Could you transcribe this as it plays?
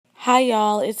Hi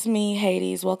y'all, it's me,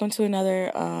 Hades. Welcome to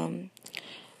another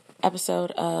episode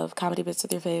of Comedy Bits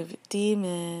with your fave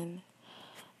demon.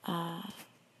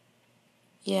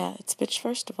 It's Bitch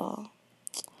First of all.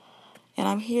 And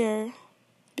I'm here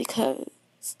because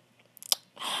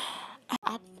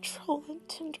I'm trolling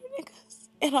Tinder niggas.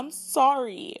 And I'm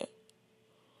sorry.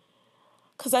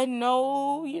 Because I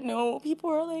know,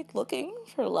 people are like looking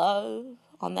for love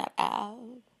on that app.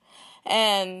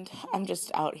 And I'm just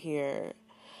out here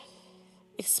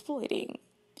exploiting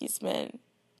these men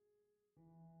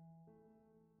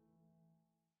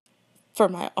for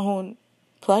my own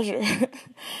pleasure.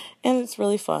 And it's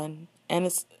really fun. And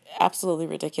it's absolutely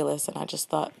ridiculous. And I just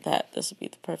thought that this would be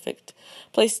the perfect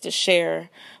place to share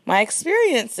my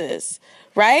experiences.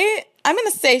 Right? I'm in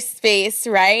a safe space,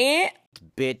 right?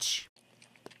 Bitch.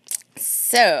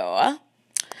 So,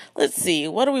 let's see.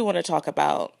 What do we want to talk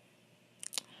about?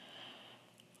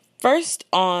 First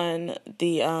on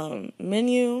the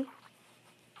menu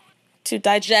to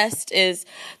digest is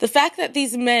the fact that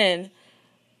these men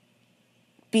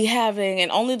be having,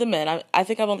 and only the men, I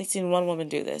think I've only seen one woman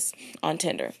do this on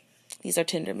Tinder. These are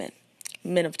Tinder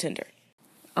men of Tinder.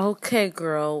 Okay,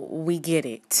 girl, we get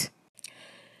it.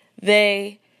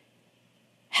 They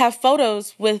have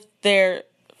photos with their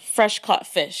fresh caught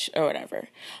fish or whatever.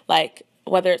 Like,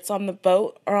 whether it's on the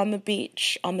boat or on the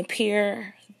beach, on the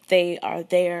pier, they are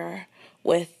there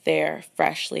with their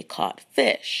freshly caught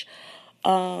fish.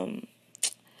 And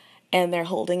they're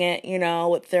holding it,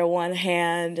 with their one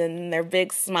hand and their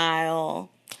big smile.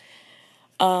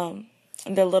 And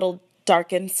their little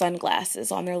darkened sunglasses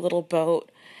on their little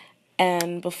boat.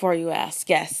 And before you ask,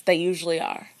 yes, they usually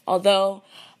are. Although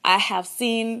I have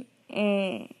seen,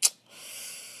 now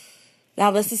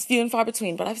this is few and far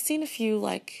between, but I've seen a few,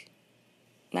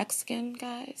 Mexican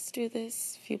guys do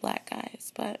this, a few black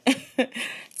guys. But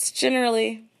it's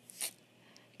generally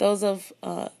those of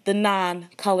the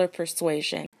non-color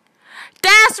persuasion.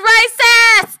 That's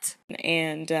racist!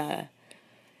 And,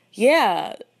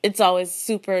 it's always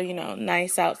super,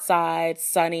 nice outside,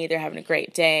 sunny, they're having a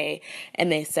great day.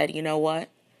 And they said, you know what?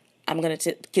 I'm going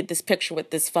to get this picture with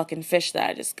this fucking fish that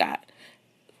I just got.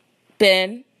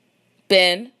 Ben,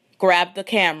 grab the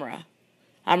camera.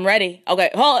 I'm ready. Okay,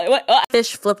 hold on. What?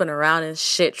 Fish flipping around and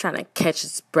shit, trying to catch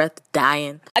his breath,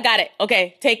 dying. I got it.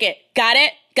 Okay, take it. Got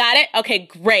it? Okay,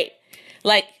 great.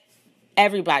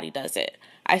 Everybody does it.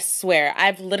 I swear.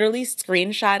 I've literally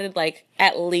screenshotted,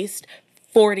 at least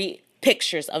 40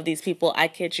 pictures of these people. I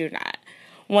kid you not.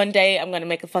 One day, I'm going to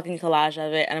make a fucking collage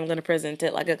of it, and I'm going to present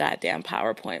it like a goddamn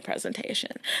PowerPoint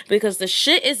presentation. Because the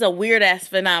shit is a weird-ass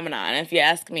phenomenon, if you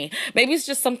ask me. Maybe it's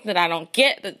just something that I don't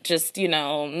get, that just,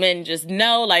 men just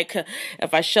know.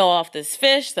 If I show off this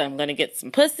fish, then I'm going to get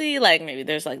some pussy. Maybe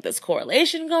there's, this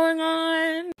correlation going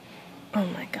on. Oh,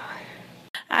 my God.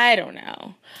 I don't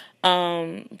know.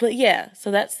 But yeah,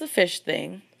 so that's the fish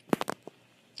thing.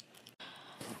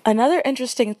 Another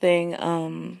interesting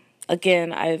thing,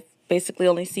 again, I've basically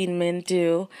only seen men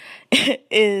do,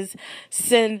 is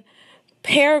send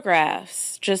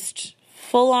paragraphs, just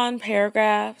full-on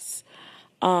paragraphs,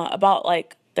 about,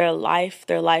 their life,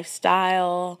 their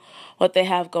lifestyle, what they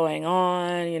have going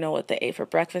on, what they ate for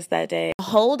breakfast that day.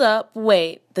 Hold up,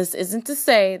 wait, this isn't to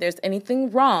say there's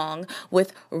anything wrong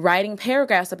with writing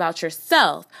paragraphs about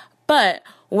yourself, but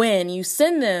when you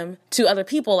send them to other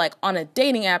people, on a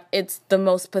dating app, it's the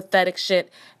most pathetic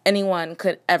shit anyone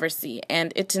could ever see.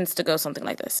 And it tends to go something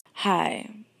like this. Hi,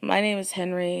 my name is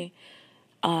Henry.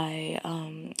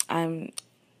 I'm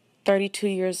 32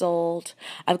 years old.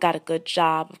 I've got a good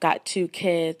job. I've got 2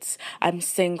 kids. I'm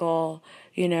single.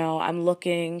 I'm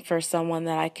looking for someone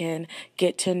that I can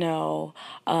get to know.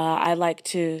 I like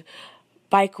to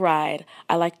bike ride.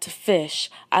 I like to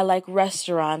fish. I like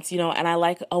restaurants, and I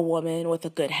like a woman with a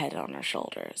good head on her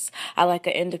shoulders. I like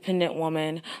an independent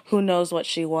woman who knows what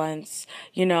she wants,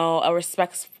 a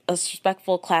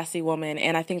respectful, classy woman,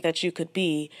 and I think that you could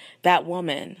be that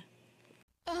woman.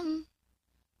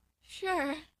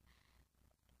 Sure.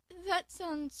 That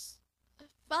sounds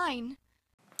fine.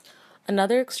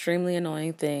 Another extremely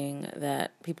annoying thing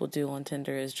that people do on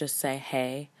Tinder is just say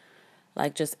hey.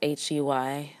 Just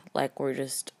H-E-Y, we're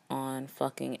just on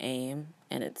fucking AIM,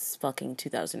 and it's fucking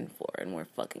 2004, and we're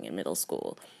fucking in middle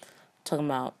school, talking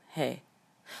about, hey.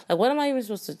 What am I even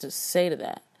supposed to just say to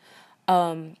that?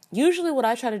 Usually what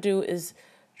I try to do is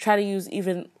try to use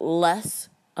even less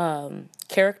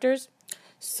characters,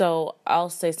 so I'll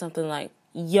say something like,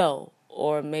 yo,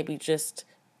 or maybe just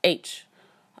H.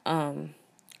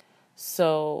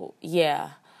 So,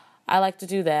 yeah, I like to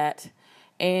do that.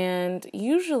 And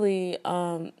usually,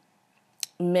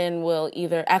 men will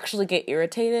either actually get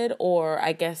irritated or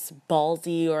I guess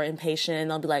ballsy or impatient,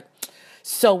 and they'll be like,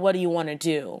 so what do you want to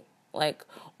do? Like,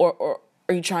 or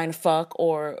are you trying to fuck,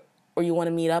 or you want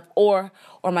to meet up? Or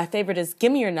my favorite is,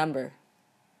 give me your number.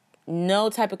 No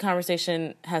type of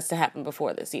conversation has to happen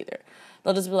before this either.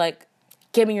 They'll just be like,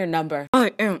 give me your number.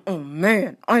 I am a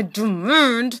man. I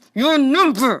demand your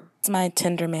number. It's my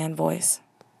Tinder man voice.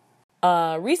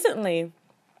 Recently,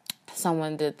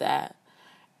 someone did that.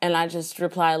 And I just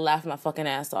replied, laughing my fucking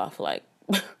ass off. Like,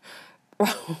 bro,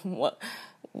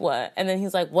 what? And then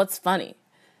he's like, what's funny?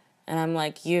 And I'm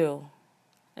like, you.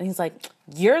 And he's like,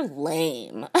 you're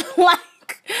lame.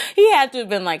 Like, he had to have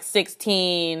been like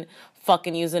 16,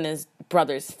 fucking using his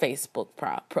brother's Facebook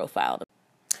profile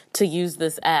to use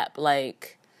this app.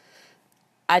 Like,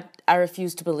 I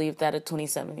refuse to believe that a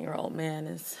 27-year-old man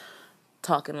is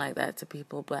talking like that to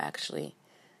people, but actually,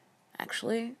 I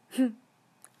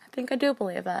think I do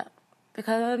believe that,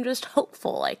 because I'm just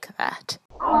hopeful like that.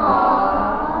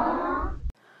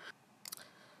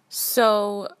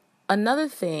 So, another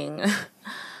thing,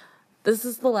 this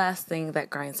is the last thing that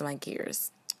grinds my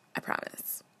gears, I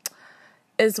promise,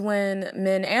 is when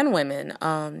men and women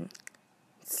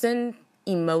send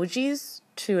emojis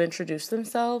to introduce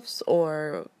themselves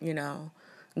or,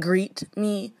 greet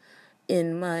me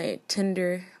in my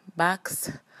Tinder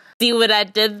box. See what I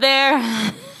did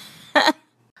there?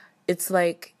 It's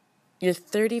like, you're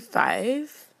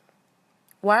 35?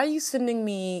 Why are you sending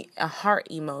me a heart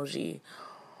emoji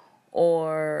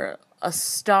or a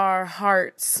star,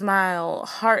 heart, smile,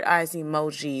 heart eyes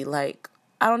emoji? Like,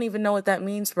 I don't even know what that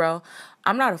means, bro.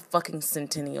 I'm not a fucking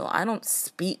centennial. I don't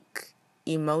speak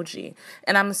emoji.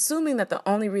 And I'm assuming that the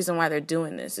only reason why they're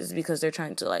doing this is because they're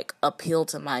trying to, like, appeal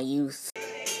to my youth.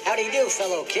 How do you do,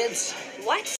 fellow kids?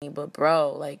 What? But,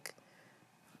 bro, like,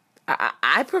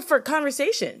 I prefer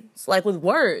conversations, like, with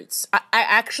words. I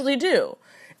actually do.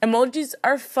 Emojis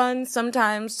are fun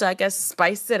sometimes to, I guess,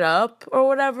 spice it up or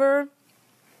whatever.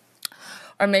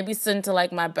 Or maybe send to,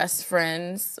 like, my best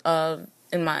friends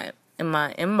in my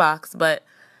inbox, but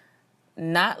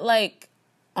not, like,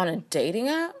 on a dating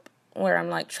app where I'm,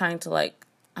 like, trying to, like,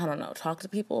 I don't know, talk to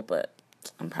people, but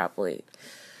I'm probably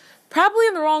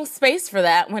in the wrong space for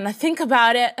that when I think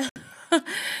about it.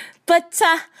 But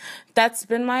that's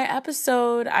been my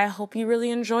episode. I hope you really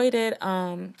enjoyed it.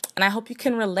 And I hope you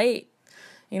can relate.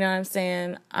 You know what I'm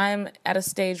saying? I'm at a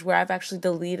stage where I've actually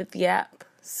deleted the app.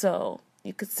 So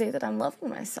you could say that I'm loving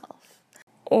myself.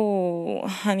 Oh,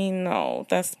 honey, no.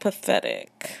 That's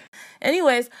pathetic.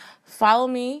 Anyways, follow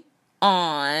me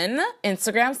on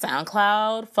Instagram,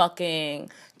 SoundCloud,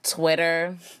 fucking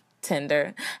Twitter,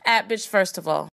 Tinder, @BitchFirstOfAll.